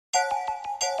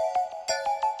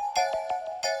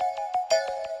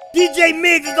DJ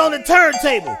MIGZZ is on the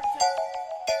turntable.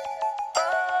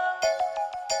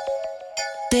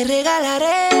 Te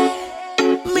regalaré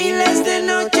miles de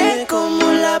noches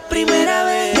como la primera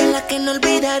vez, de la que no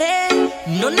olvidaré.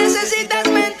 No necesitas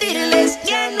mentirles,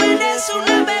 ya no eres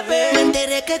una bebé. Me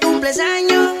enteré que cumples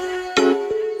años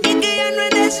y que ya no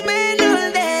eres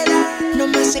menor de edad. No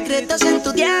más secretos en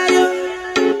tu diario,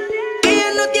 que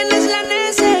ya no tienes la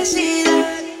necesidad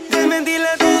de mentirle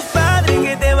a tus padres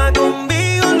que te va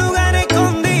conmigo a un lugar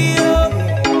escondido,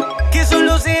 que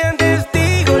solo sean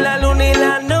testigos la luna y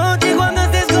la noche cuando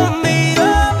estés conmigo.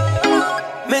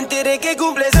 Me enteré que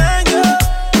cumples años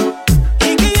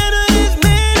y que ya no eres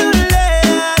menor de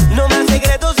edad. No más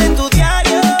secretos en tu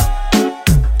diario,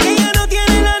 que ya no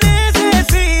tienes la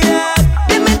necesidad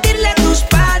de mentirle a tus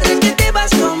padres que te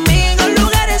vas conmigo a un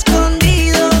lugar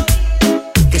escondido,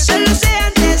 que solo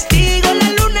sean testigos la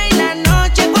luna y la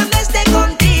noche cuando esté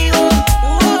contigo.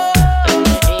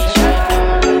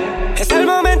 Es el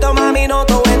momento, mami,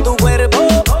 noto en tu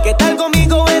cuerpo que estar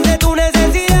conmigo es de tu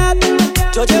necesidad.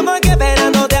 Yo llevo aquí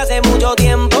esperándote hace mucho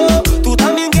tiempo. Tú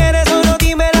también quieres, solo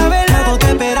dime la verdad. Cuando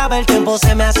te esperaba el tiempo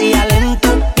se me hacía lento,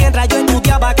 mientras yo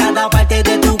estudiaba cada parte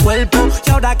de tu cuerpo. Y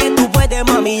ahora que tú puedes,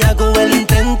 mami, hago el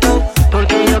intento,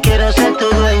 porque yo quiero ser tu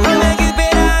dueño. Mami, que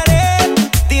esperaré,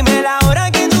 dime la hora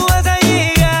que tú vas a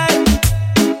llegar.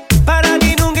 Para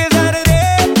ti nunca es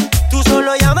tarde, tú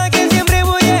solo llama que siempre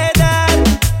voy a estar.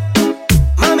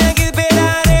 Mami, aquí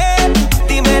esperaré,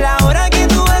 dime la hora que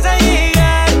tú vas a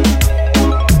llegar.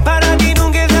 Para ti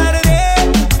nunca es tarde,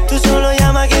 tú solo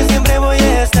llama que siempre voy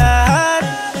a estar.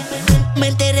 Me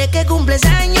enteré que cumples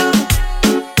años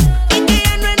y que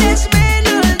ya no eres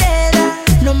menor de edad.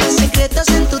 No más secretos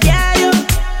en tu diario,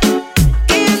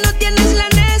 que ya no tienes la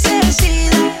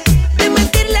necesidad de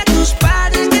mentirle a tus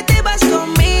padres que te vas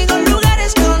conmigo a un lugar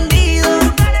escondido,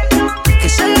 que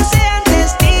solo sean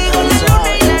testigos la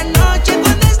luna y la noche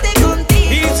cuando esté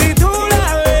contigo. Y si tú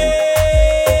la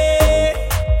ves,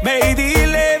 ve y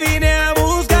dile, vine a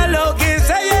buscar lo que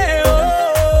se llevó,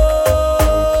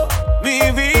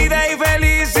 mi vida y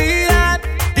felicidad.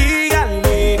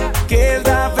 Díganle que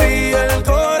está frío el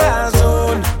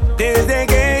corazón desde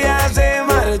que ella se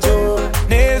marchó.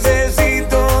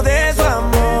 Necesito de su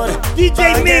amor.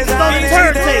 DJ MIGZZ is on the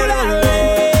turntable.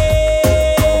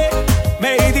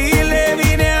 Ve y dile,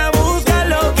 vine a buscar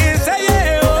lo que se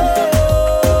llevó,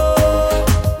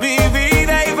 mi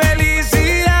vida y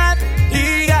felicidad.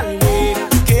 Díganle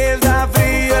que está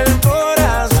frío el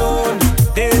corazón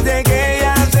desde que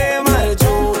ella se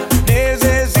marchó.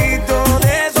 Necesito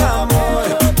de su amor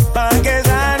para que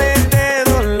sane este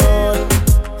dolor,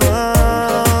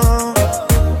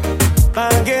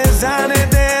 para que sane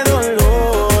este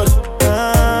dolor.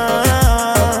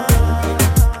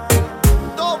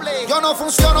 Yo no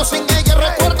funciono sin ella,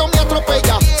 recuerdo me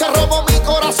atropella. Se robó mi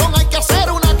corazón, hay que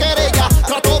hacer una querella.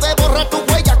 Trato de borrar tu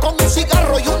huella con un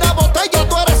cigarro y una botella.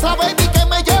 Tú eres la baby que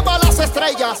me lleva a las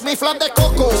estrellas. Mi flan de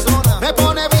coco me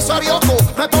pone visorioco.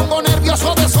 Me pongo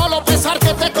nervioso de solo pensar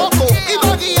que te toco.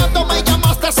 Iba guiando, me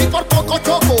llamaste así por poco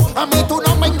choco. A mí tú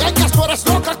no me engañas, tú eres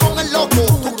loca con el loco.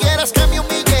 Tú quieres que me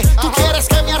humille, tú quieres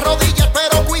que me arrodille,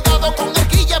 pero cuidado con el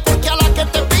guille, porque a la que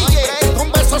te pille con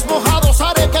besos mojados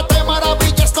haré que te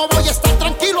maravilles. No voy a estar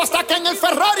tranquilo hasta que en el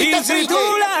Ferrari Y te si pille.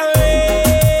 tú la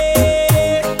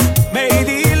ves, ve y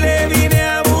dile, vine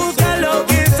a buscar lo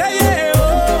que se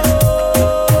llevó,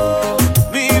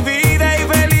 mi vida y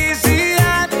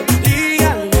felicidad.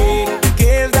 Díganle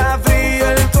que está frío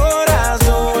el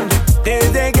corazón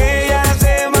desde que ella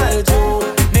se marchó.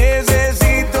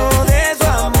 Necesito de su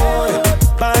amor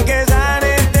para que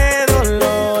sane este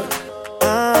dolor,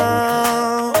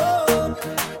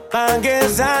 para que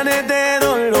sane este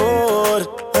dolor.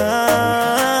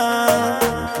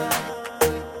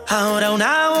 Ahora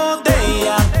una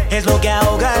botella es lo que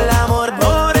ahoga el amor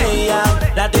por ella.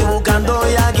 La estoy buscando,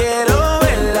 ya quiero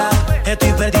verla.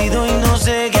 Estoy perdido y no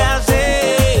sé qué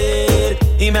hacer,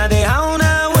 y me ha dejado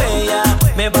una huella.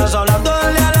 Me paso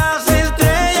hablándole a las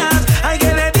estrellas. Hay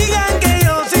que le digan que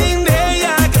yo sin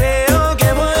ella creo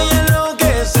que voy a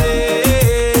enloquecer.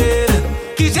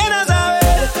 Quisiera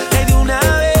saber de una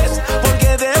vez por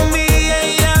qué de mí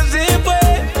ella se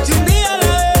fue.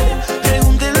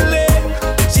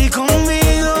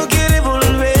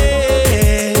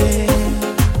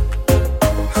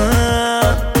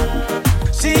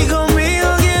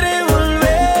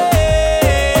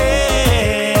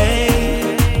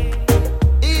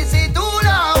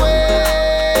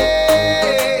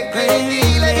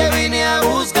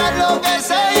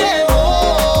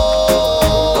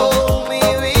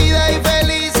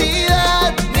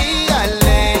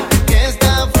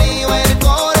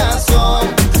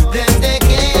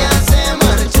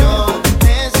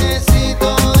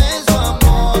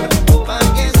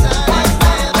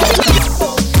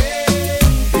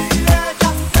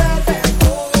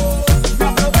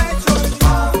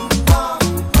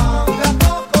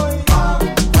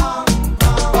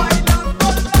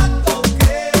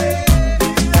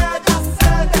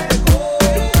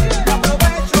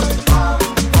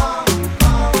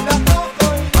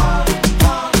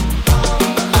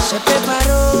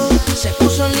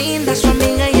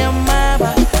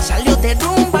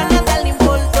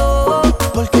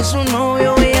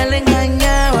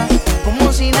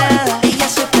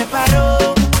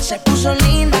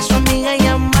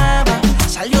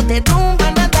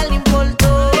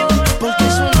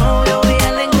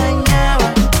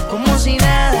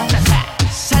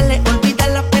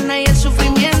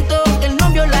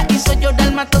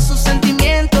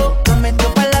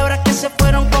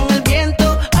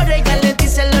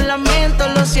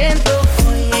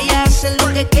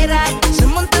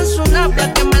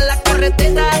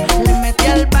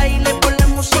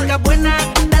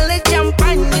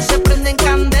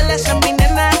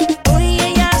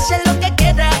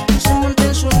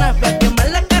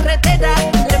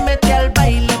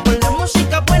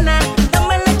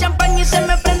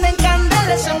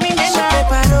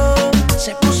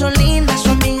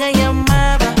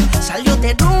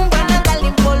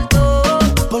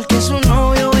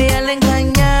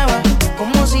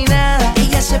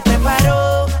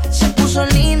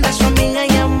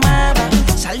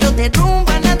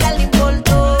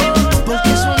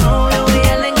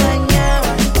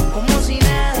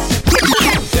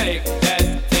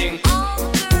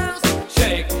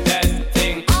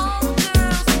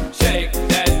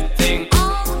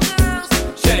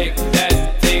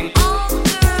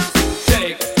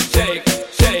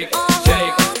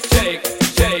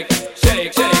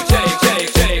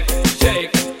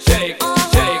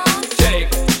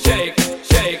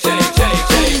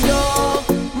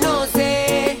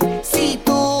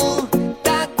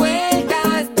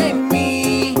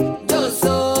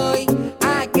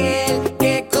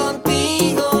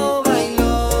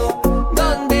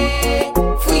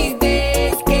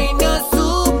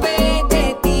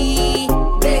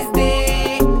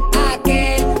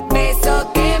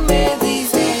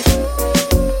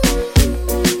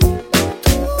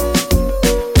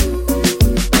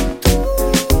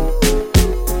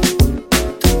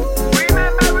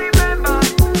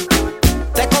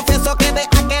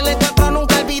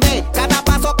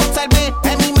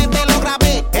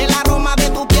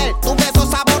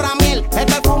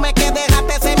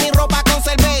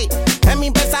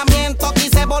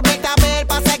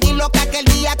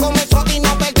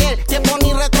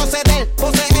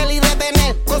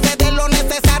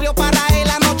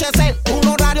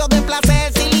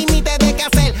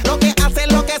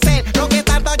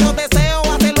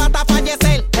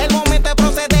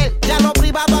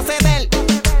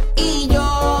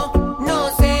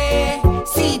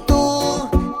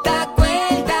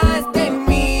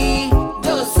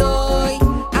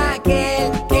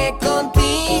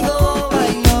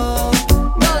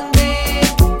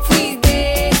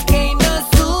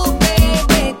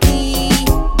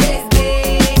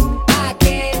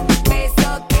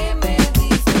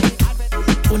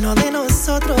 Uno de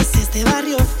nosotros es de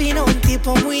barrio fino, un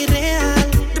tipo muy real.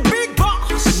 The Big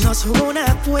Boss. Nos jugó una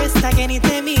apuesta que ni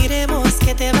te miremos,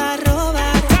 que te va a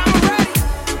robar.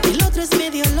 El otro es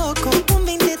medio loco, con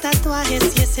 20 tatuajes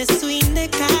y ese swing de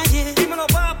calle. Dímelo,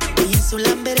 papi. Y en su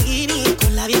Lamborghini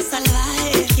con la vida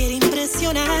salvaje quiere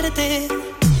impresionarte.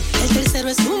 El tercero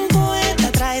es un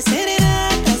poeta, trae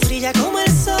serenatas, brilla como el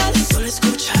sol. Solo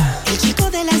escucha. El chico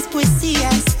de las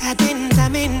poesías,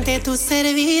 atentamente tu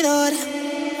servidor.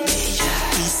 Bella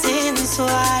y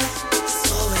sensual,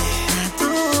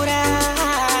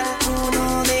 sobrenatural.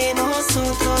 Uno de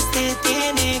nosotros te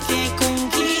tiene que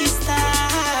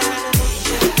conquistar.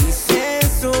 Bella Y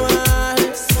sensual,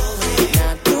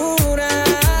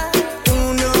 sobrenatural.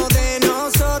 uno de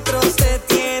nosotros te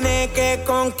tiene que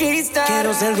conquistar.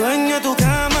 Quiero ser dueño de tu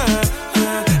cama,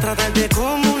 tratarte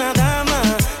como una dama.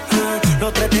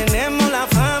 Los tres tenemos la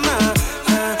fama,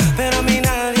 pero a mí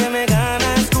nadie me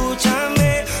gana.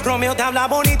 Escúchame, Romeo te habla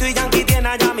bonito y Yankee tiene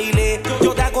a Yamile.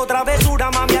 Yo te hago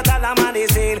travesura, mami, hasta el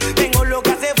amanecer. Tengo lo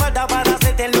que hace falta para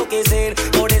hacerte enloquecer.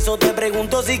 Por eso te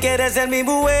pregunto si quieres ser mi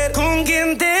mujer. ¿Con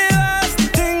quién te vas?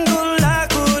 Tengo la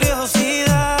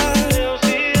curiosidad.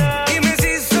 Dime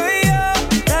si soy yo,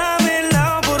 dame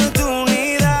la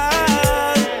oportunidad.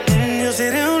 Yo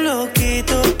seré un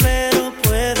loquito, pero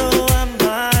puedo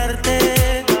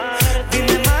amarte.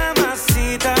 Dime,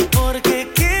 mamacita, porque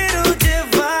quiero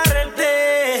llevarte.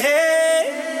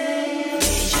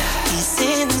 Y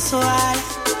sensual,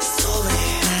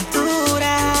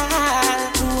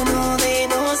 sobrenatural. Uno de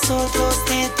nosotros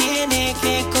te tiene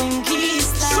que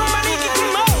conquistar.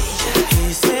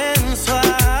 Y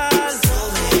sensual,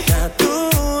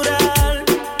 natural.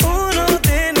 Uno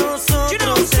de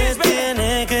nosotros se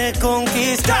tiene que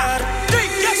conquistar.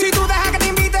 Si tú dejas que te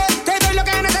invite, te doy lo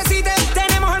que necesites.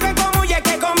 Tenemos algo en común y es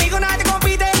que conmigo nadie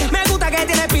compite. Me gusta que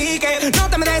tienes pique, no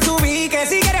te me desubiques.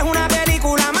 Si quieres una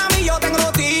película, mami, yo tengo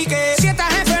los tickets. Si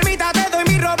estás enfermita, te doy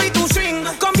mi robe y tu swing.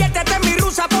 Conviértete en mi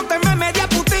rusa, ponte en media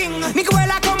Putin. Mi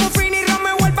cuela como un fin y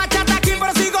Romeo el bachata aquí,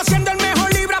 pero sigo siendo el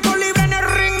mejor libra por libra en el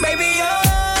ring. Baby, yo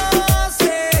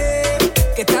sé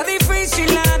que está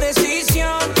difícil la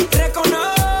decisión.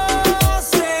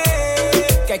 Reconoce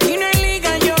que aquí no hay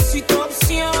liga, yo soy tu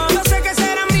opción. Yo sé que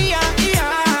será mía,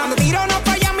 cuando tiro no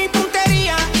falla mi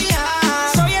puntería,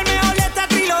 soy el mejor de esta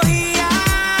trilogía,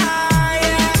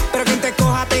 pero quien te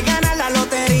coja te gana la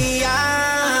lotería.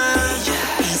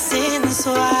 Y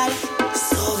sensual,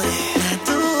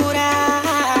 sobrenatural.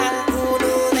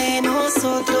 Uno de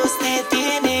nosotros te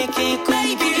tiene que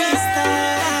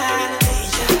conquistar.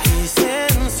 Y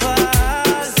sensual,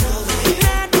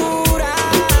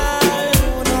 Natural.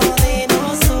 Uno de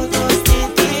nosotros te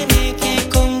tiene que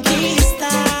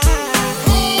conquistar.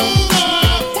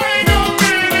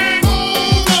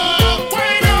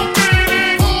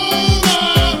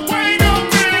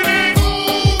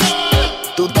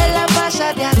 Tú te la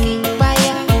pasas de aquí para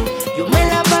allá, yo me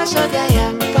la paso de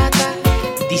allá para acá,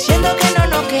 diciendo que no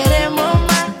nos queremos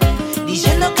más,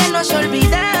 diciendo que nos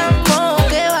olvidamos,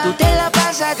 que va. Tú te la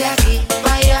pasas de aquí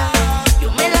para allá,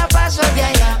 yo me la paso de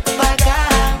allá para acá,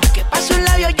 que paso un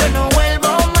labio yo no vuelvo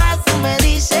más. Tú me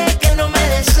dices que no me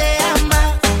deseas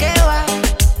más, que va.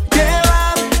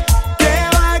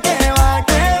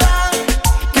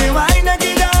 Que vaina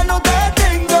que ya no te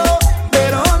tengo,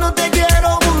 pero no te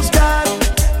quiero buscar.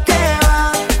 Que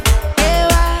va,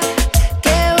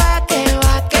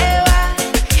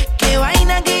 Que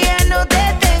vaina que ya no te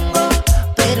tengo,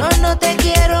 pero no te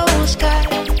quiero buscar.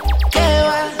 Que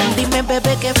va. Dime,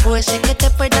 bebé, qué fue, sé que te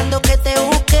esperando que te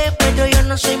busque, pero yo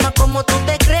no soy más como tú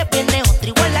te crees. Viene otra,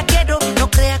 igual la quiero. No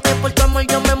creas que por tu amor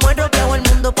yo me muero. Que hago el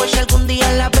mundo por si algún día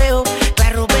la veo.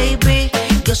 Claro, baby,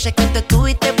 yo sé que te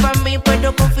tuviste pa' mí,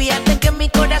 pero confíate que mi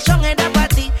corazón era pa'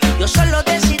 ti. Yo solo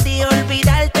decidí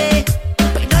olvidarte,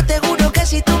 pero te juro que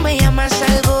si tú me llamas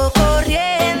salgo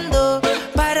corriendo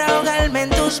para ahogarme en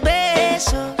tus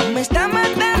besos. Me está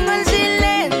matando el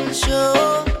silencio.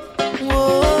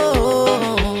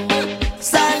 Oh.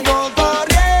 salgo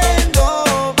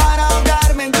corriendo para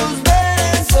ahogarme en tus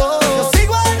besos. Yo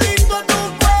sigo adicto a tu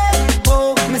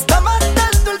cuerpo, me está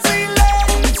matando el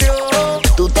silencio.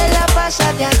 Tú te la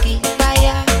pasas de aquí para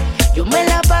allá, yo me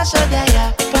la paso de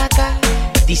allá para acá,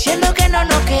 diciendo que no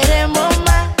nos queremos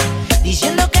más,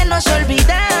 diciendo que nos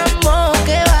olvidamos,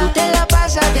 que va. Tú te la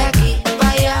pasas de aquí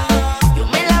para allá, yo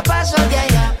me la paso de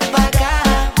allá para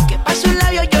acá, que paso un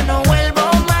labio yo no vuelvo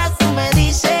más. Tú me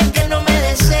dices que no me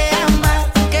deseas más,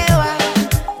 que va.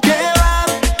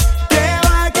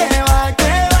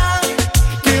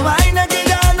 Que vaina que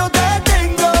ya no te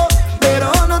tengo,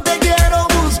 pero no te quiero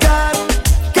buscar.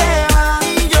 Que va,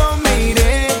 y yo me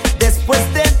iré después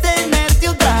de tenerte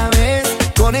otra vez.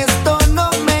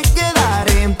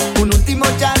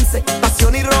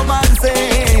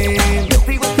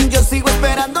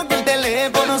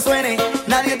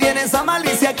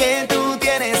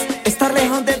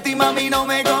 mí no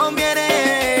me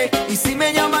conviene. Y si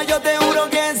me llamas yo te juro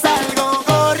que salgo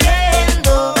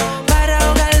corriendo para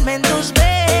ahogarme en tus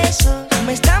besos.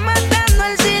 Me está matando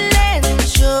el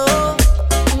silencio.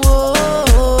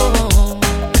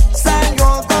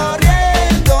 Salgo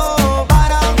corriendo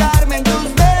para ahogarme en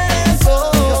tus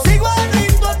besos. Yo sigo al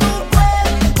ritmo de tu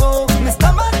cuerpo. Me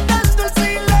está matando el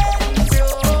silencio.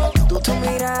 Tu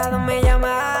mirada me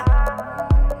llama.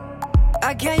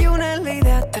 Aquí hay una ley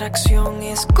de atracción,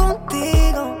 es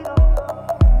contigo.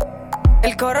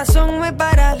 El corazón me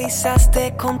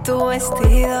paralizaste con tu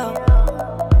vestido.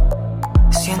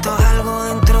 Siento algo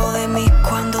dentro de mí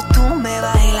cuando tú me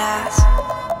bailas.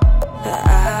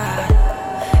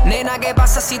 Nena, ¿qué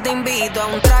pasa si te invito a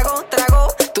un trago?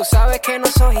 Tú sabes que no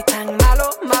soy tan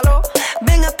malo.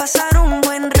 Ven a pasar un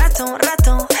buen rato.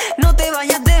 No te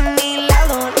vayas de mi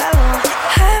lado.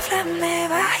 Háblame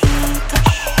bajito,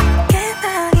 que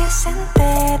nadie se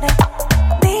entere.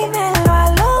 Dímelo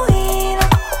al oído,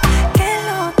 que es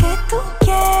lo que tú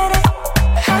quieres.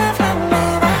 Háblame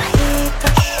bajito,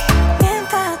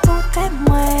 mientras tú te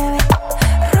mueves.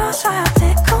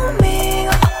 Rózate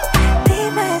conmigo,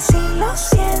 dime si lo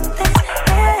sientes.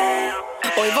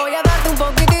 Hoy voy a darte un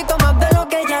poquitito más de lo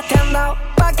que ya te han dado,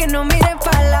 pa' que no miren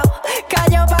pa'l lado,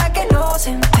 callao pa' que no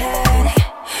se entere,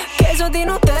 que eso a ti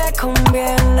no te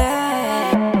conviene.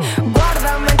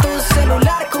 Guárdame tu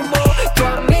celular como tu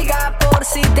amiga, por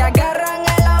si te agarran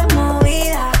en la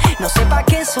movida. No sé pa'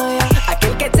 quién soy yo,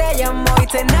 aquel que te llamó y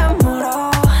te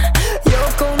enamoró. Yo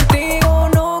contigo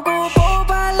no ocupo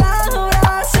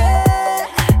palabras,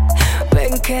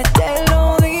 ven que te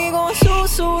lo digo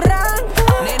susurrando.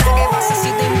 Nena, ¿qué pasa si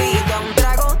te invito a un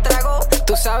trago?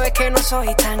 Tú sabes que no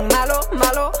soy tan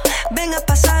malo. Ven a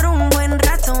pasar un buen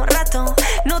rato.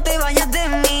 No te vayas de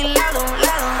mi lado.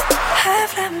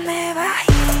 Háblame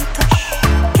bajito,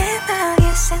 que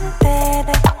nadie se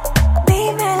entere.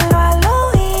 Dímelo al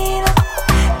oído,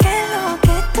 que es lo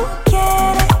que tú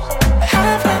quieres.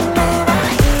 Háblame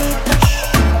bajito,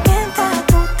 mientras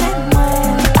tú te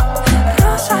mueves.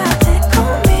 Rózate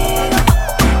conmigo,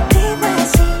 dime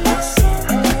si lo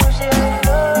sientes.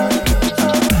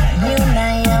 Ni una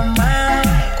llamada,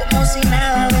 como si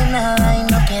nada de nada, y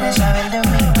no quieres saber de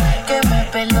mí, que me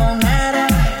perdonara.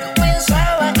 Yo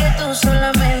pensaba que tú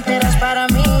solamente eras para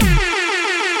mí.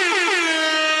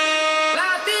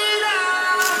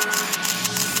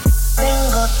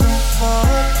 Tengo tu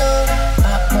foto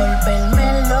pa' volverme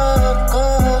loco,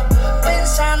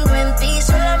 pensando en ti,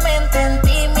 solamente en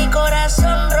ti, mi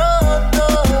corazón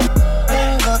roto.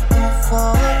 Tengo tu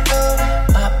foto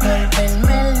pa'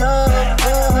 volverme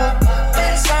loco,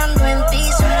 pensando en ti,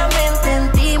 solamente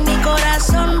en ti, mi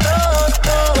corazón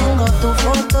roto. Tengo tu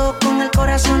foto con el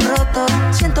corazón roto,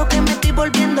 siento que me estoy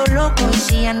volviendo loco. Y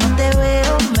si ya no te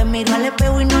veo, me miro al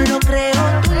espejo y no lo creo.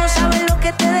 Tú no sabes lo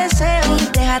que te deseo, y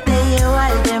déjate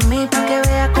llevar de mí pa' que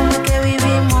veas cómo es que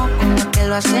vivimos, cómo es que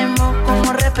lo hacemos,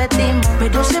 cómo repetimos.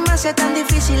 Pero se me hace tan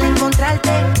difícil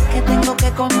encontrarte que tengo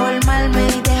que conformarme.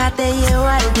 Y déjate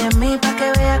llevar de mí pa'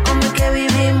 que veas cómo es que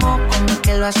vivimos, cómo es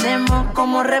que lo hacemos,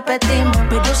 cómo repetimos.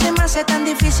 Pero se me hace tan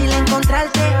difícil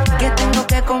encontrarte que tengo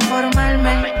que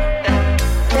conformarme.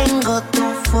 Tengo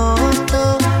tu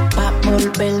foto pa'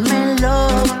 volverme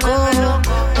loco,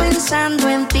 pensando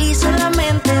en ti,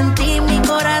 solamente en ti, mi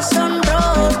corazón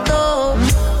roto.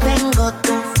 Tengo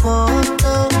tu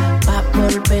foto pa'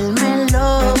 volverme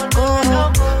loco,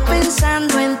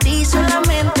 pensando en ti,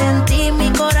 solamente en ti, mi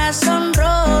corazón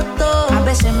roto. A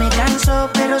veces me canso,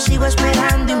 pero sigo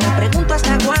esperando y me pregunto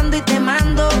hasta cuándo, y te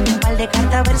mando un par de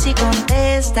cartas a ver si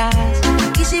contestas.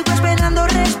 Aquí sigo esperando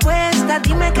respuesta,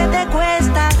 dime qué te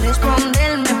cuesta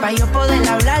responderme pa' yo poder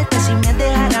hablarte. Si me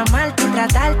dejara amarte y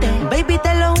tratarte, baby,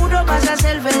 te lo juro, vas a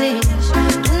ser feliz.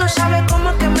 Tú no sabes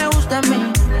cómo que me gusta a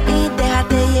mí, y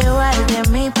déjate llevar de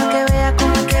mí pa' que veas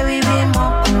cómo es que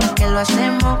vivimos, cómo es que lo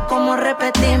hacemos, cómo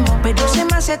repetimos. Pero se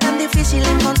me hace tan difícil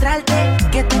encontrarte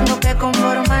que tengo que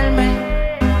conformarme.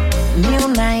 Ni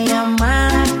una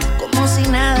llamada, como si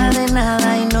nada de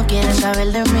nada, y no quieres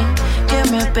saber de mí,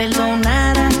 que me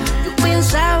perdonara. Yo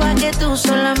pensaba que tú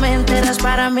solamente eras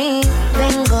para mí.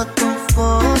 Tengo tu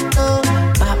foto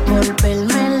pa'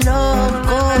 volverme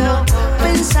loco,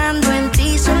 pensando en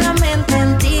ti, solamente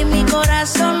en ti, mi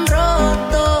corazón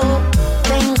roto.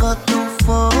 Tengo tu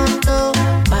foto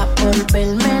pa'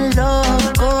 volverme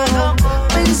loco,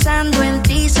 pensando en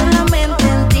ti, solamente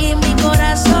en ti, mi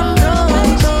corazón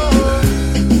roto.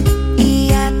 Y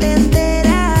ya te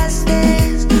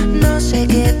enteraste, no sé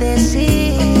qué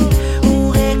decir.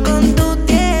 Jugué con tu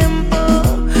tiempo,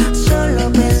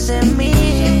 solo pensé en mí.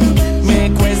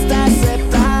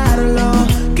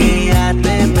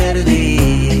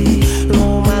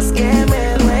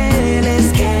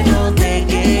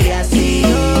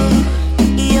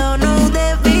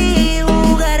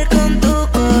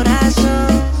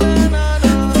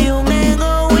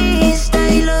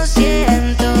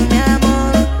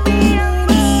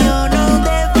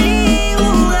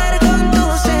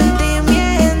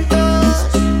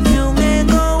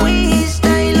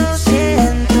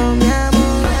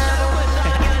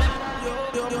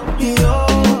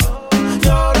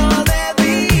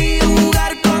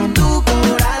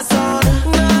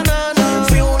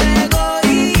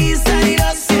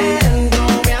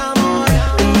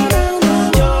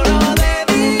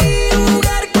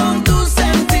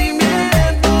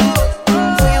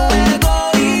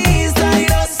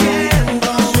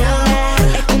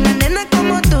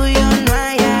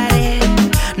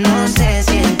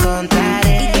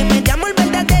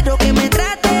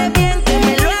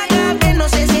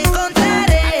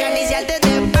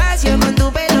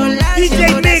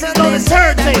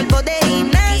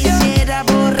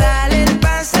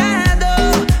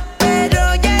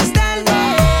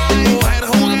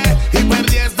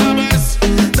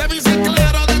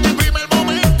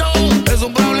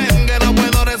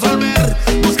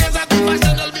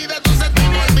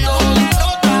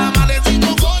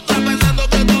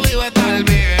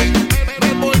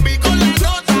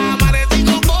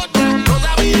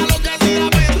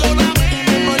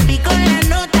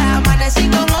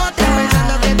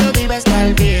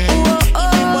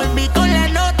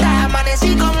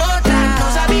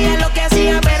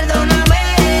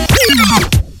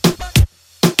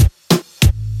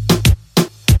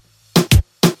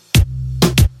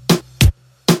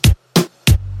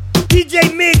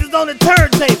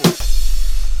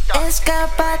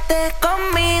 Escápate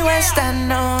conmigo esta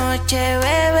noche,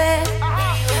 bebé.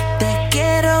 Te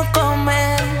quiero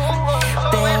comer,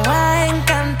 te va a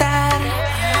encantar.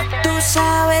 Tú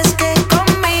sabes que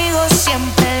conmigo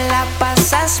siempre la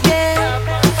pasas bien.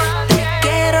 Te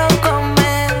quiero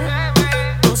comer,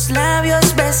 tus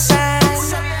labios besar.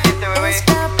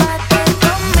 Escápate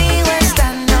conmigo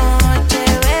esta noche,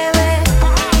 bebé.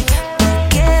 Te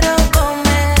quiero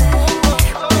comer,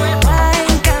 te va a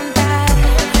encantar.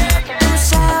 Tú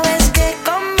sabes que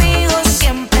conmigo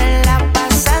siempre la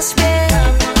pasas bien.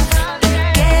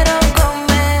 Te quiero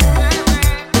comer,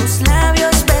 tus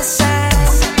labios besar.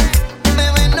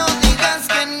 Bebé, no digas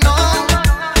que no,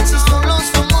 si solo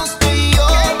somos tú y yo.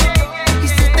 Y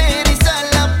se te eriza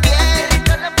la piel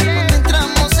cuando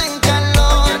entramos en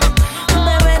calor.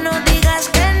 Bebé, no digas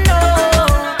que no,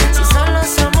 si solo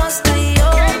somos tú y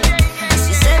yo.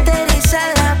 Si se te eriza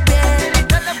la piel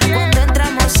cuando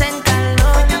entramos en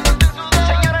calor.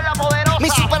 Mi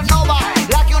supernova,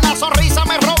 la que una sonrisa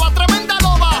me roba, tremenda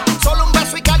loba. Solo un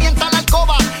beso y calienta la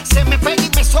alcoba. Se me pega y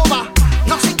me soba,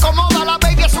 no se incomoda. La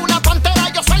baby es una pantera,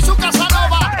 yo soy su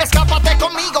casanova. Escápate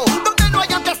conmigo, donde no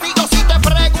hayan testigos. Si te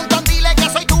preguntan, dile que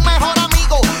soy tu mejor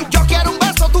amigo. Yo quiero un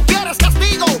beso, tú quieres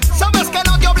castigo. Sabes que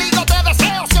no te obligo, te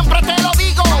deseo, siempre te lo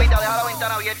digo.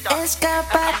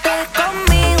 Escápate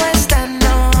conmigo esta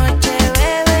noche,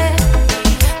 bebé.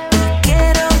 Te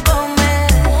quiero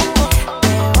comer,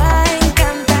 te va a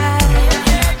encantar.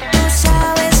 Tú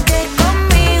sabes que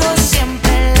conmigo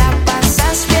siempre la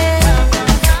pasas bien.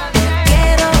 Te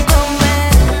quiero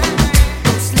comer,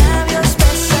 tus labios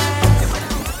besar.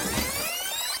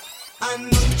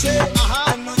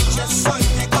 Anoche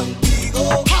soñé contigo.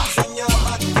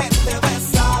 Soñaba que te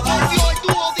besaba El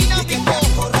dúo y que te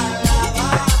dinámico, acorralaba.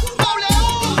 doble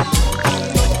O.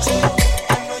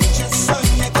 Anoche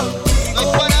soñé contigo. No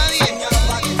hay para nadie,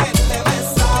 Soñaba que te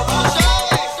besaba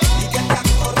 ¿sabes? y que te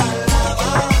acorralaba.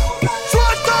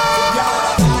 ¡Suelta! Y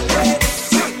ahora dale,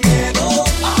 sin miedo,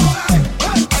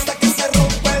 hasta que se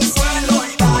rompa el suelo. Y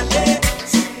dale,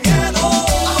 sin miedo,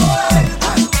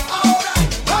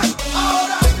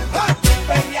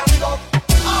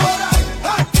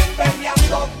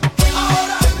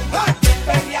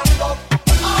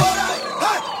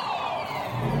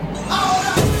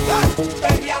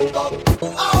 peleando,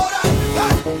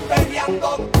 peleando,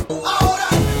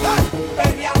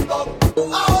 peleando,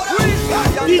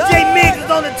 DJ MIGZZ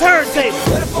on the turntable.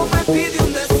 cuerpo me pide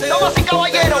un deseo. Damas y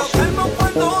caballeros, Calmo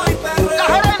cuando hay perreo. la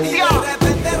gerencia. Y de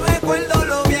repente recuerdo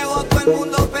lo viejo, todo el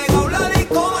mundo pegado la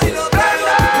disco y lo traigo.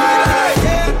 Mira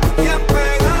ayer, bien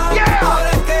pegado. Yeah.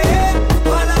 Ahora es que es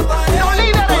pa' la pared. Los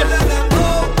líderes. Con el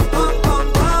dembow, pam, pam,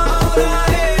 pam. Ahora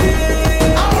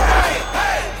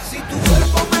es. Si tu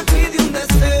cuerpo me pide un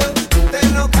deseo, te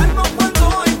lo calmo cuando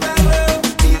hay perreo.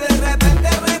 Y de repente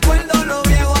recuerdo lo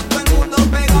viejo, todo el mundo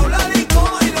pegado la disco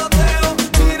y lo traigo.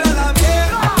 Mírala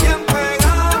bien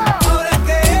pegado. Ahora es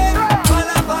que es pa'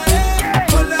 la pared.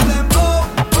 Con el dembow,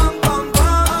 pam, pam,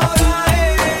 pam.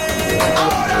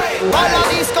 Ahora es. A la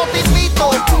disco te invito,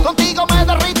 contigo me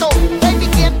derrito. Baby,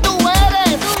 ¿quién tú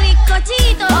eres?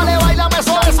 Dale, bailame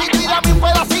suavecito y dame un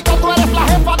pedacito. Tú eres la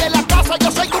jefa de la casa,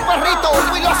 yo soy tu perrito.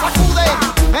 Y lo sacude,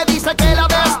 me dice que la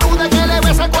desnude, que le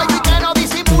bese el cuello y que no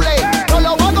disimule. Yo lo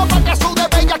hago pa' que sude,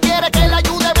 ella quiere que la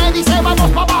ayude. Me dice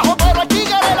vamos pa' abajo, pero el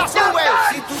tigre la sube.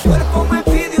 Si tu cuerpo me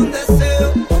pide un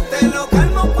deseo, te lo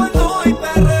calmo cuando hay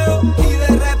perreo. Y de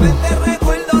repente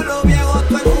recuerdo lo viejo,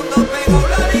 todo el mundo pegado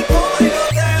la disco y lo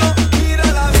traigo.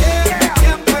 Mírala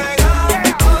bien pegado.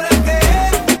 Ahora es que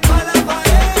es pa' la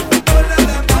pared. Con el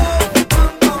dembow,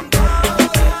 pam, pam, pam.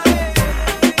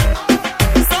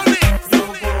 Yo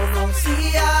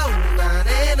conocí a una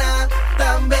nena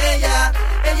tan bella.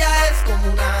 Ella es como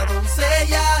una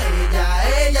doncella.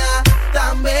 Ella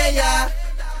tan bella.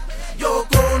 Yo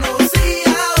conocí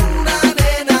a una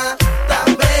nena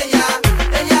tan bella.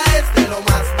 Ella es de lo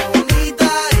más bonita.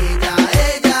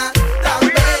 Ella tan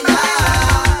bella.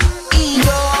 Y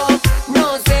yo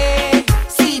no sé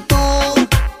si tú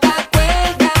te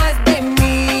acuerdas de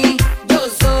mí. Yo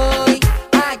soy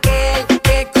aquel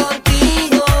que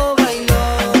contigo bailó.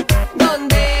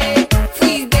 Donde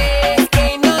fuiste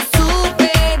que no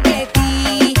supe de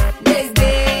ti.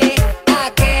 Desde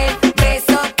aquel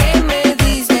beso que me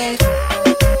diste.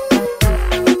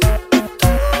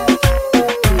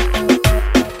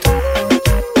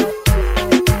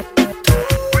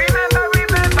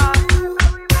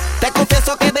 Te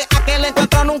confieso que de aquel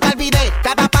encuentro nunca olvidé.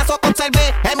 Cada paso que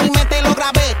observé, en mi mente lo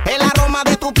grabé. El aroma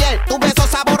de tu piel, tu beso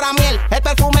sabor a miel. El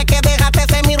perfume que dejaste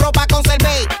en mi ropa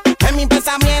conservé. En mi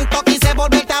pensamiento quise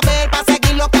volverte a ver. Para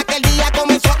seguir lo que aquel día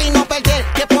comenzó y no perder.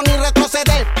 Tiempo ni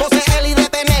retroceder, poseer y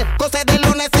retener.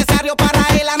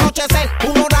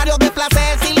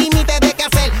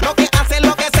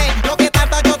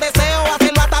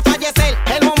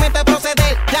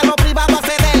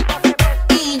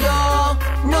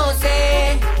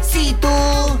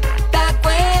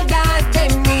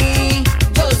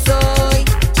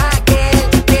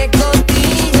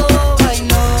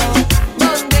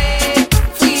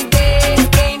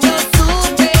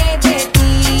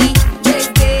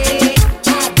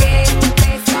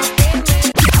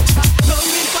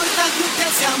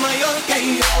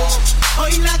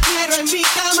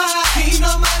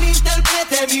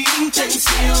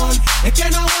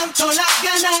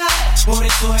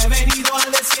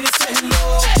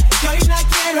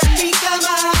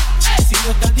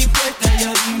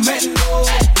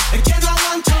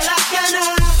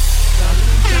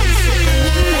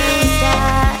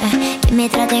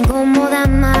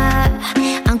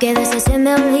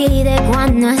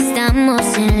 cuando estamos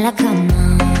en la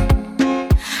cama.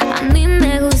 A mí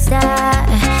me gusta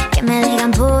que me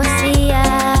digan poesía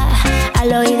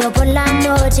al oído por la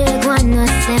noche cuando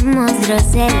hacemos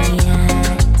groserías.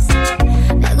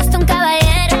 Me gusta un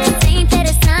caballero que sea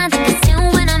interesante, que sea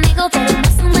un buen amigo pero no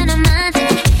es un buen amante,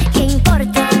 que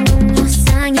importan unos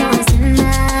años de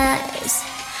más.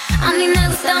 A mí me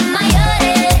gustan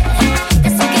mayores, de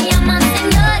esos que llaman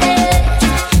señores,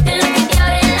 de los que te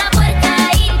abren la puerta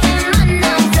y te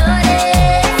mandan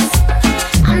flores.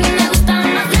 A mí me gustan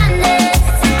más grandes,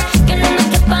 que no me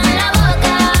quepan la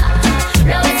boca,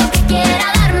 los besos que quiera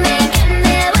darme, que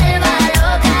me vuelva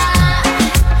loca,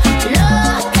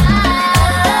 loca,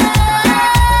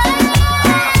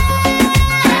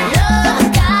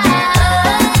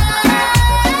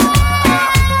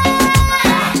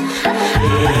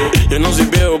 Yo no soy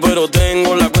viejo, pero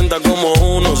tengo la cuenta como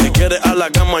uno. Si quieres a la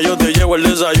cama, yo te llevo el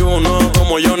desayuno.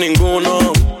 Como yo,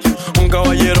 ninguno. Un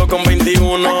caballero con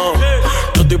 21.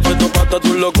 Yo estoy puesto para toda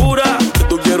tu locura. Que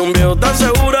tú quieres un viejo tan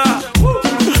segura.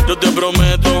 Yo te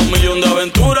prometo 1.000.000 de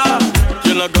aventuras.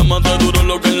 Y en la cama te duro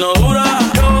lo que él no dura.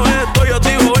 Yo estoy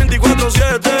activo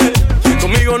 24/7.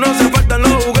 Conmigo no se faltan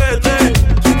los juguetes.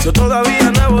 Yo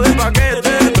todavía nuevo de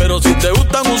paquete. Pero si te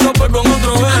gustan un sope con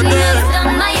otro a mí me vete.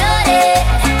 gustan mayores,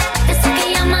 de esos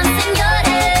que llaman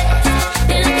señores,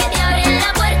 de los que te abren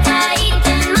la puerta y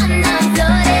te mandan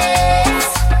flores.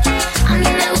 A mí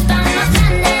me gustan más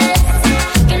grandes,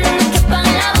 que no me quepan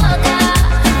la boca,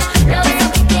 los besos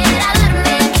que quiera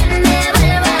darme, que me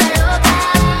vuelva loca.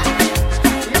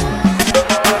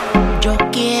 Yo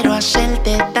quiero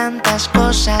hacerte tantas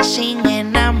cosas sin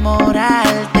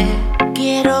enamorarte.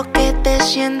 Quiero que te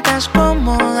sientas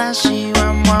cómoda si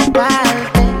vamos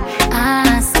aparte.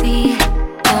 Así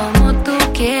como tú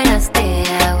quieras te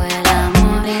hago el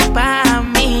amor. Pa'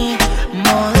 mí,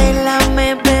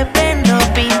 modélame, bebé, en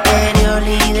ropa interior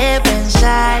y de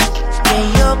pensar que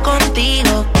yo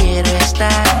contigo quiero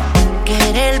estar.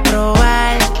 Querer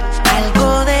probar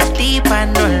algo de ti pa'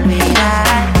 no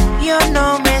olvidar. Yo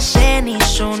no me sé ni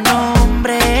su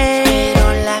nombre, pero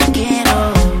la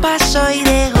quiero. Paso y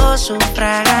dejo su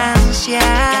fragancia,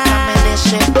 ya me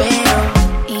desespero.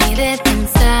 Y de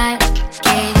pensar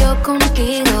que yo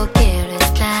contigo quiero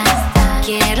estar.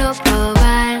 Quiero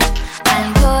probar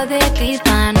algo de ti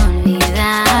para no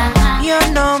olvidar. Yo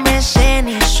no me sé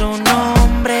ni su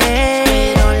nombre,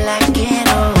 pero la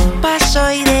quiero.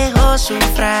 Paso y dejo su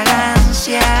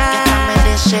fragancia, ya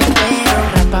me desespero.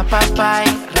 Rapapapay,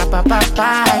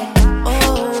 rapapapay, oh,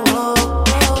 oh, oh.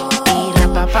 Y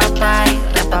rapapapay,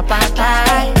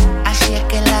 rapapapay, así es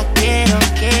que la quiero,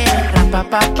 quiero.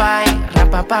 Rapapapay,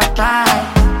 rapapapay,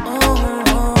 oh,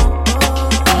 oh, oh.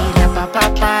 Y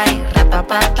rapapapay,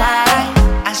 rapapapay,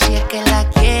 así es que la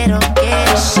quiero,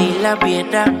 quiero. Si la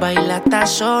viera baila está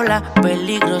sola,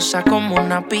 peligrosa como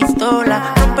una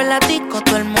pistola. Rompe la disco,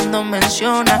 todo el mundo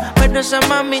menciona, pero esa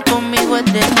mami conmigo es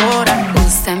de hora.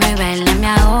 Úsame, bailame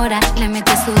ahora, le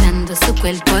mete sudando su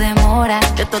cuerpo de mora.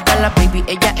 De todas las baby,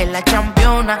 ella es la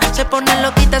championa. Se pone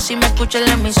loquita si me escucha en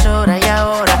la emisora. Y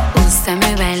ahora,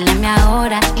 Úsame, bailame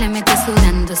ahora, le mete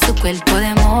sudando su cuerpo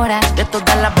de mora. de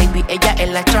todas las baby, ella es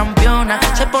la championa.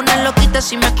 Se pone loquita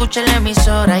si me escucha en la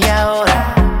emisora. Y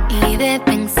ahora, Y de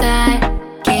pensar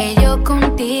que yo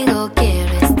contigo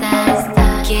quiero estar.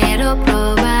 Quiero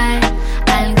probar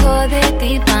algo de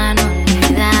ti para no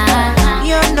olvidar.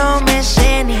 yo no me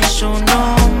sé ni su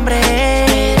nombre,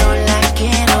 pero la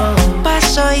quiero.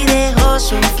 Paso y dejo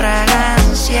su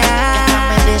fragancia,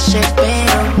 ya me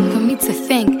desespero. For me to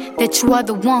think that you are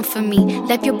the one for me.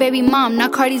 Left your baby mom, now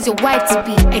Cardi's your wife to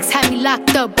be. Ex had me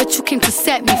locked up, but you came to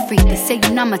set me free. They say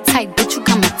you're not my type, but you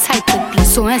got my type to be.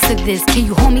 So answer this, can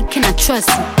you hold me, can I trust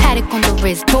you? Paddock on the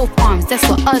wrist, both arms, that's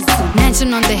what us do.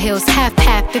 Mansion on the hills, half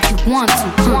if you want to.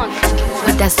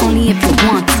 But that's only if you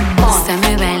want to.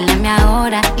 Úsame, bailame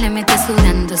ahora, le mete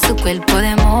sudando su cuerpo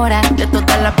de mora. De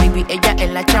todas las baby, ella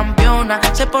es la championa.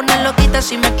 Se pone loquita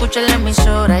si me escucha en la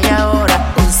emisora. Y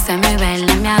ahora, Úsame,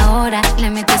 bailame ahora, le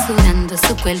mete sudando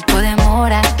su cuerpo de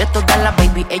mora. de todas las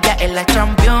baby, ella es la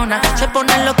championa. Se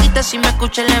pone loquita si me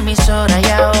escucha en la emisora. Y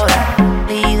ahora,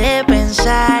 y de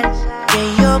pensar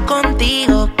que yo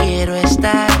contigo quiero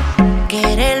estar.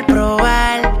 Querer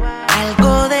probar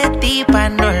algo de ti pa'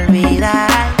 no olvidar.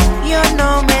 Yo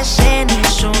no me sé ni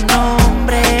su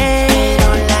nombre,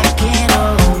 pero la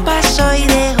quiero. Paso y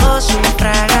dejo su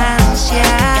fragancia,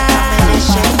 ya me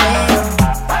desespero.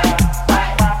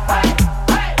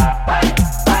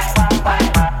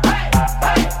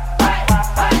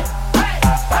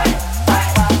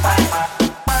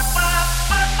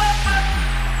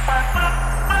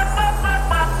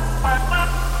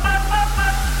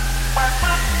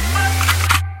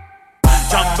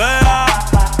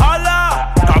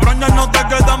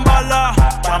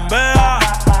 chambea,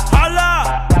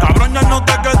 jala, cabrón ya no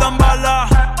te quedan balas.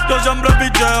 Yo siempre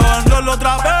picheo, enrolo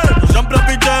otra vez. Yo siempre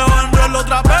picheo, enrolo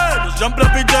otra vez. Yo siempre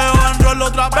picheo, enrolo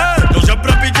otra vez. Yo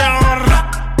siempre picheo.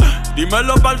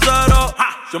 Dímelo, parcero.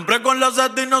 Siempre con la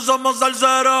seta y no somos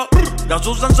salseros. Ya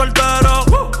Susan soltero.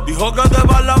 Dijo que de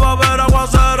bala va a haber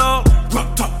aguacero.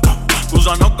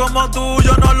 Gusanos como tú,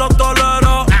 yo no los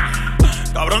tolero.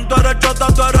 Cabrón, tú eres chota,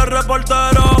 tú eres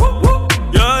reportero.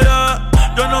 Yeah, yeah.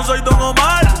 Yo no soy Don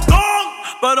Omar,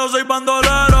 pero soy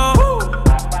bandolero.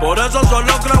 Por eso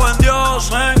solo creo en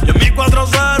Dios, y en mi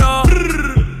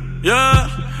 4-0. Yeah,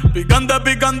 picante,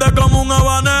 picante como un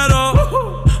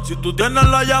habanero. Si tú tienes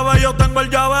la llave, yo tengo el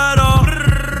llavero.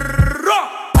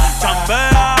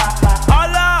 Chambea,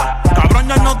 jala, cabrón,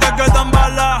 ya no te quedan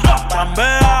balas.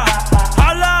 Chambea,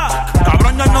 jala,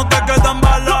 cabrón, ya no te quedan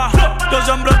balas. Yo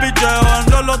siempre picheo,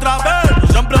 enrolo otra vez. Yo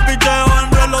siempre picheo,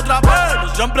 enrolo otra vez.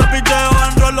 Yo siempre picheo,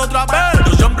 enrolo otra vez.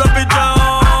 Yo siempre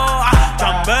picheo,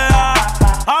 chambea,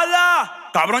 jala,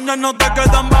 cabrón, ya no te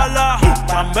quedan balas.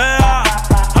 Chambea,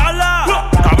 jala,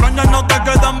 cabrón, ya no te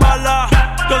quedan balas.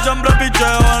 Yo siempre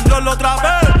picheo, enrolo otra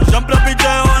vez. Yo siempre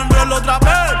picheo, enrolo otra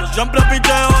vez. Yo siempre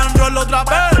picheo, enrolo otra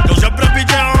vez. Yo siempre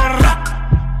picheo.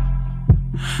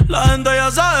 La gente ya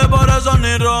sabe, por eso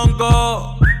ni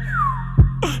ronco.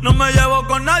 No me llevo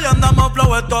con nadie, andamos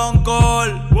flow Stone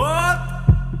Cold. What?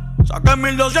 Saqué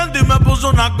 1200 y me puso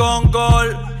una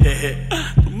Concord.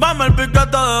 Tumbame el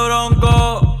piquete de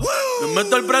bronco. Me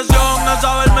meto el presión a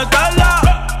saber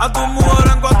meterla. A tu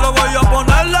mujer en 4 voy a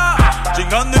ponerla.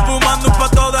 Chingando y fumando un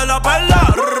pato de la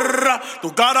perla.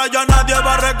 Tu cara ya nadie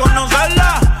va a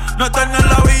reconocerla. No es tener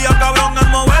la vía, cabrón, es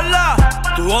moverla.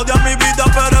 Tú odias mi vida,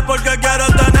 pero es porque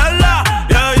quieres tenerla.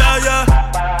 Yeah, yeah, yeah.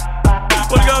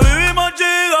 Porque vivimos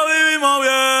chido, vivimos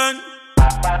bien.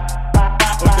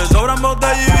 Porque sobran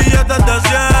botellas y billetes de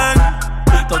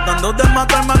 100. Tratando de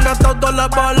matar me han gastado todas las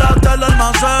balas del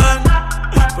almacén.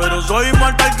 Pero soy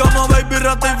inmortal como Baby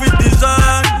Rata y 50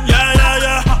 Cent. Yeah, yeah,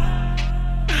 yeah.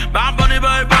 Bad Bunny,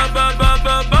 baby, baby,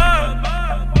 baby, baby.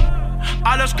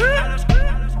 Alex Killer.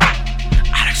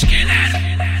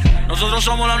 Nosotros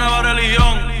somos la nueva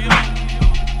religión.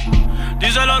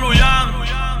 Díselo a Luyan.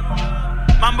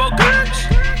 Mambo Kicks.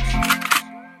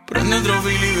 Prende otro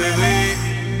Billy, bebé,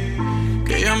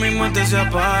 que ya mismo este se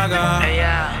apaga.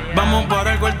 Vamos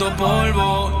para el cuarto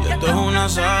polvo, y esto es una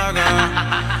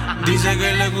saga. Dice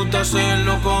que le gusta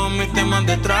hacerlo con mis temas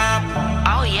de trap.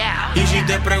 Oh yeah. Y si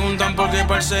te preguntan por qué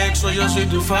para el sexo yo soy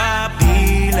tu fab,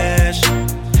 diles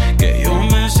que yo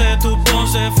me sé tus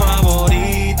poses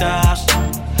favoritas.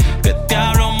 Que te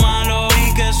hablo malo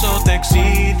y que eso te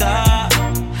excita.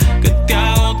 Que te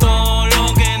hago todo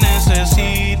lo que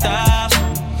necesitas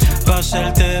para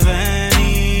hacerte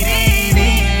venir. Y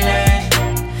dile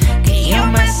que yo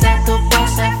me sé tu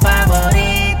pose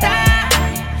favorita.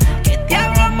 Que te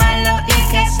hablo malo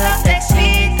y que eso te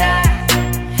excita.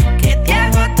 Que te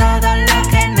hago todo lo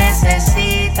que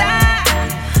necesitas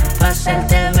para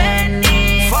hacerte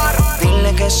venir.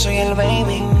 Dile que soy el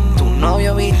baby, tu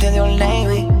novio viste de Old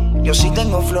Navy. Yo sí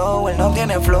tengo flow, él no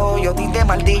tiene flow. Yo tinte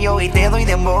martillo y te doy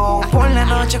dembow. Por la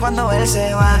noche cuando él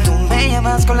se va, tú me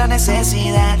llamas con la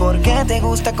necesidad. Porque te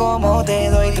gusta como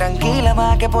te doy. Tranquila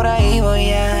más que por ahí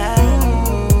voy a.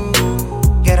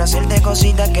 Quiero hacerte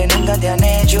cositas que nunca te han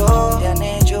hecho.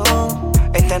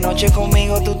 Esta noche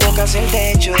conmigo tú tocas el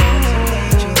techo.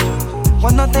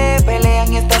 Cuando te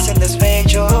pelean y estás en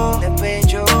despecho.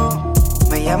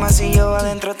 Me llamas y yo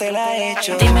adentro te la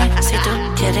echo. Dime si tú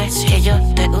quieres que yo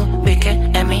te ubique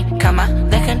en mi cama.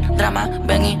 Deja el drama,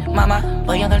 ven y mamá.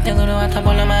 Voy a darte duro hasta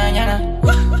por la mañana.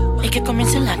 Y que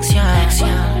comience la acción.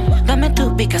 Dame tu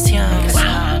ubicación.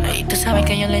 Y tú sabes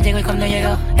que yo le llego y cuando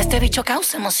llego este bicho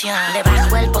causa emoción. Le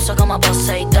bajo el pozo como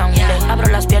Poseidón. Le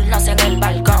abro las piernas en el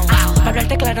balcón. Para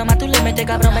hablarte claro, más tú le metes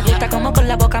cabrón. Me gusta como con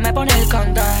la boca me pone el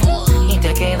condón. Y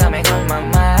te queda mejor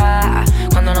mamá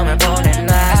cuando no me pones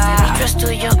nada. Este bicho es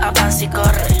tuyo, avanza y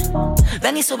corre.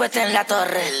 Ven y súbete en la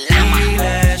torre.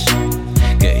 Diles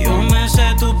que yo me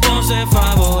sé tus poses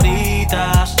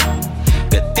favoritas.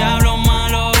 Que te hablo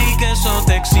malo y que eso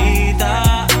te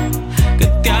excita. Que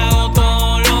te hago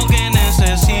todo lo que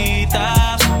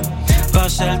necesitas para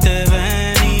hacerte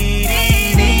venir.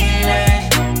 Y dile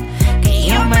que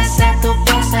yo me sé tu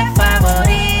pose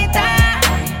favorita.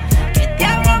 Que te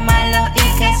hablo malo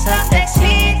y que eso te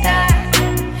excita.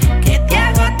 Que te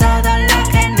hago todo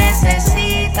lo que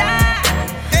necesitas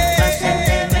para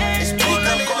hacerte venir.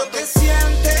 Explícame lo que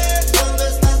sientes cuando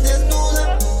estás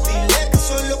desnuda. Dile que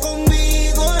solo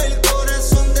conmigo el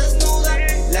corazón desnuda.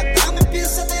 La cama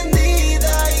empieza a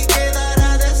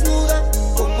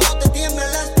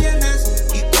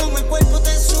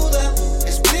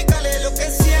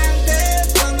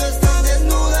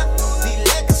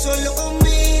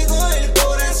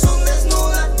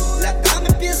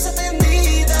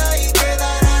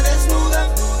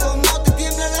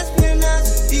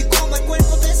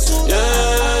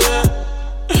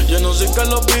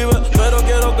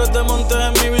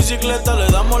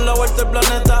este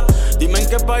planeta. Dime en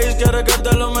qué país quieres que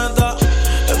te lo meta.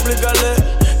 Explícale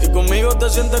que conmigo te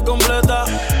sientes completa.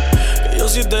 Que yo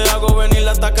si te hago venir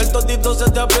hasta que el totito se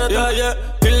te aprieta. Yeah, yeah.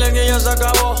 Dile que ya se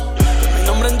acabó, que mi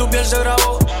nombre en tu piel se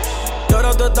grabó. Y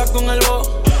ahora tú estás con el voz,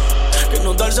 que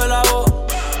no darse la voz.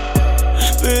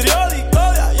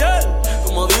 Periódico de ayer,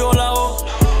 como dijo la voz.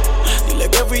 Dile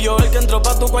que fui yo el que entró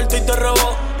pa' tu cuarto y te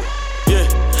robó. Yeah.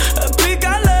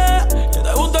 Explícale que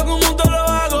te gusta como te lo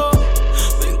hago.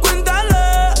 Ven,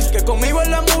 cuéntale que conmigo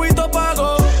en la movie te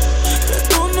pago. Que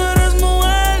tú no eres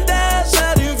mujer de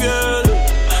ser infiel,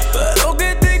 pero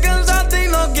que te cansaste y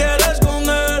no quieres con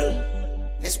él.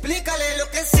 Explícale lo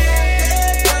que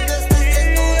sientes cuando estás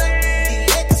desnuda.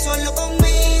 Dile que solo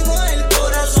conmigo el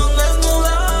corazón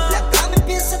desnuda. La cama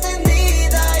empieza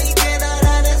tendida y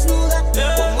quedará desnuda.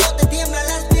 Como te tiemblan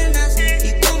las piernas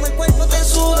y como el cuerpo te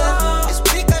suda.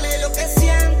 Explícale lo que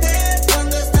sientes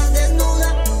cuando estás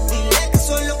desnuda. Dile que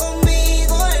solo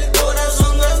conmigo el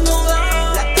corazón desnuda.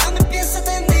 La cama empieza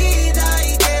tendida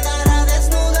y quedará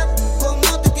desnuda.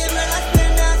 Como te tiemblan las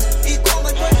piernas y como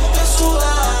el cuerpo te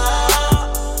suda.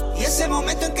 Y ese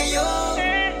momento en que yo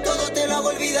todo te lo hago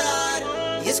olvidar.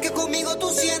 Y es que conmigo tú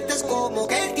sientes como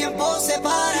que el tiempo se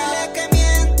para. Dile que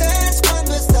mientes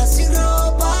cuando estás sin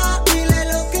ropa.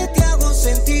 Dile lo que te hago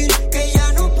sentir, que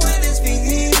ya no puedes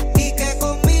fingir. Y que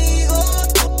conmigo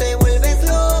tú te vuelves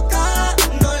loca.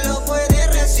 No lo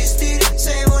puedes resistir,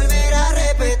 se volverá a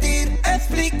repetir.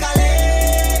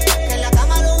 Explícale que en la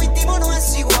cama lo íntimo no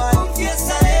es igual.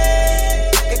 Confiésale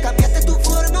que cambiaste tu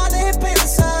forma de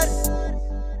pensar.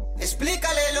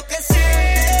 Explícale lo que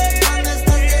sientes cuando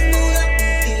estás desnuda.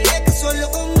 Dile que solo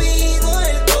conmigo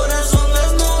el corazón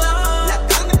desnuda. La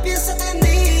cama empieza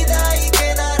tendida y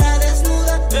quedará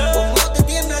desnuda. Como te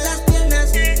tiemblan las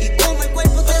piernas y como el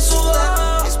cuerpo te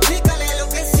suda. Explícale lo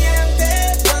que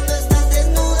sientes cuando estás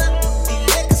desnuda.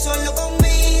 Dile que solo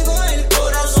conmigo el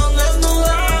corazón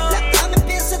desnuda. La cama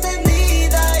empieza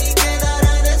tendida y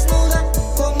quedará desnuda.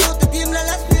 Como te tiemblan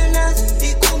las piernas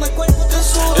y como el cuerpo te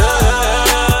suda.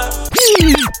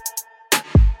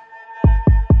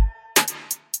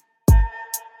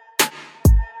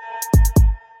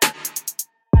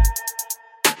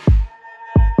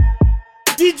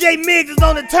 DJ MIGZZ is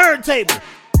on the turntable.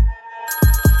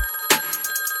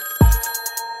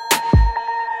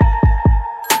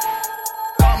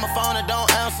 Call my phone and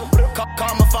don't answer.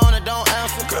 Call my phone and don't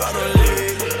answer. Call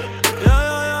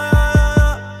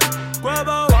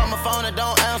my phone and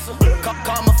don't answer.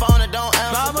 Call my phone and don't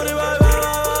answer.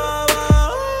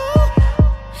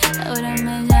 Ahora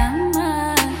me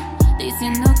llama,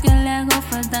 diciendo que le hago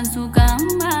falta en su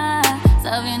cama,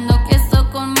 sabiendo que esto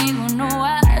conmigo no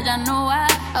va, ya no va.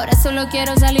 Ahora solo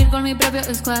quiero salir con mi propio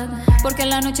squad, porque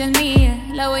la noche es mía,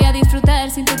 la voy a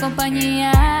disfrutar sin tu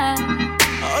compañía.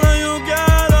 Ahora yo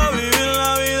quiero vivir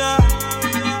la vida,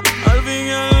 al fin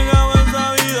y al cabo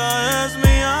esta vida es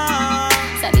mía.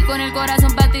 Salí con el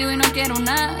corazón partido y no quiero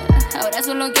nada, ahora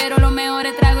solo quiero los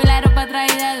mejores tragos y la ropa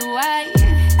traída de Dubái.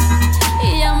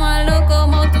 Y llámalo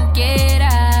como tú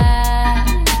quieras,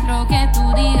 lo que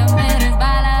tú digas me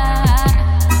resbala.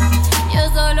 Yo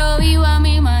solo vivo a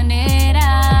mi manera.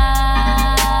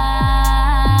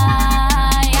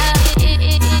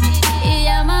 Y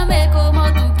llámame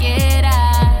como tú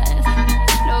quieras,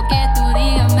 lo que tú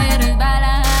digas me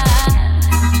resbala.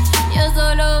 Yo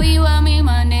solo vivo a mi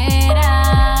manera.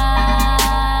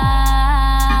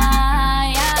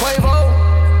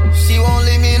 Quavo, she won't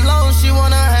leave me alone, she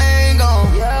wanna hang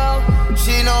on. Yeah.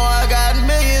 She know I got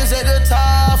millions at the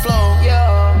top floor.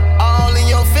 Yeah. All in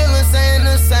your feelings saying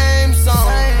the same song.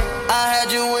 I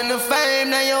had you in the fame,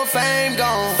 now your fame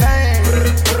gone.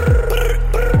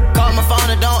 Call my phone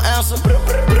and don't answer.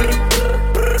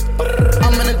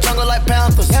 I'm in the jungle like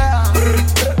Panthers.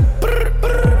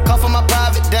 Call for my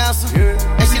private dancer.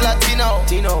 And she Latino.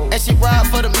 And she ride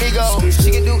for the Migos.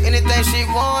 She can do anything she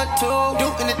want to.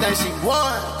 Do anything she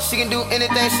want. She can do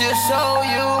anything she'll show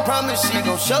you. Promise she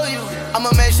gon' show you. I'ma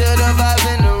make sure the vibes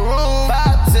in the room.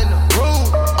 Vibes in the room.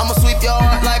 I'ma sweep your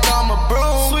heart like I'm a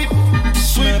broom. Sweep.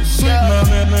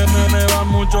 Me va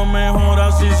mucho mejor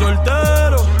así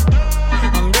soltero.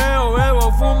 Jangueo,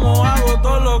 bebo, fumo, hago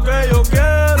todo lo que yo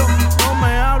quiero. No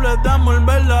me hables de amor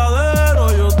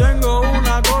verdadero. Yo tengo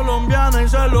una colombiana y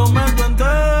se lo meto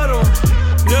entero.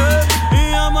 Yeah.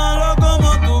 Y llámalo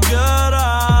como tú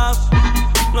quieras,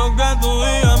 lo que tú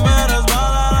digas me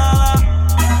resbala.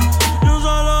 Yo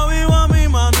solo vivo a mi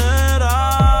manera.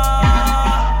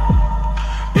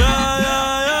 Yeah,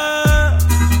 yeah,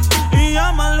 yeah. Y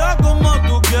llámalo como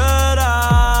tú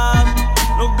quieras,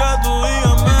 lo que tú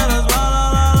digas me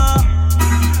resbala.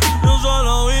 Yo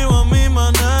solo vivo a mi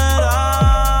manera.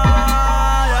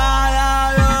 Yeah,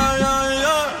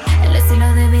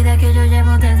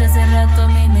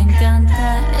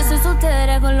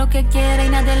 que quiera y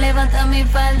nadie levanta mi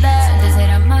falda. Antes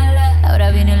era mala,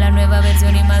 ahora viene la nueva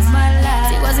versión y más mala.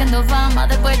 Sigo haciendo fama,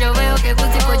 después yo veo que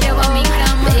gustico llevo a mi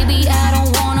cama. Baby, I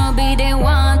don't wanna be the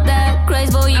one that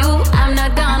crazy for you. I'm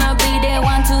not gonna be the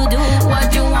one to do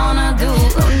what you wanna do.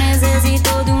 No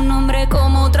necesito de un hombre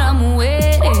como otra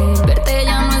mujer. Verte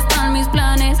ya no está en mis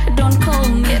planes. Don't call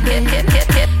me.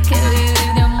 Que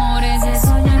vivir de amores,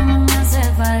 eso ya no me hace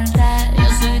falta. Yo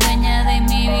soy dueña de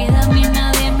mi vida, a mí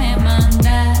nadie me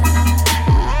manda.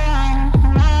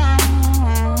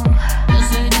 Yo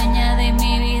soy dueña de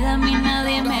mi vida, a mí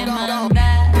nadie me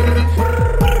manda.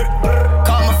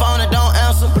 Call my phone and don't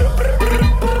answer.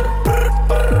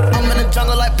 I'm in the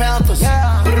jungle like Panthers.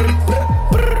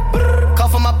 Call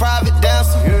for my private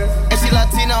dancer. And she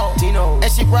Latino.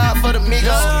 And she ride for the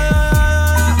MIGZZ.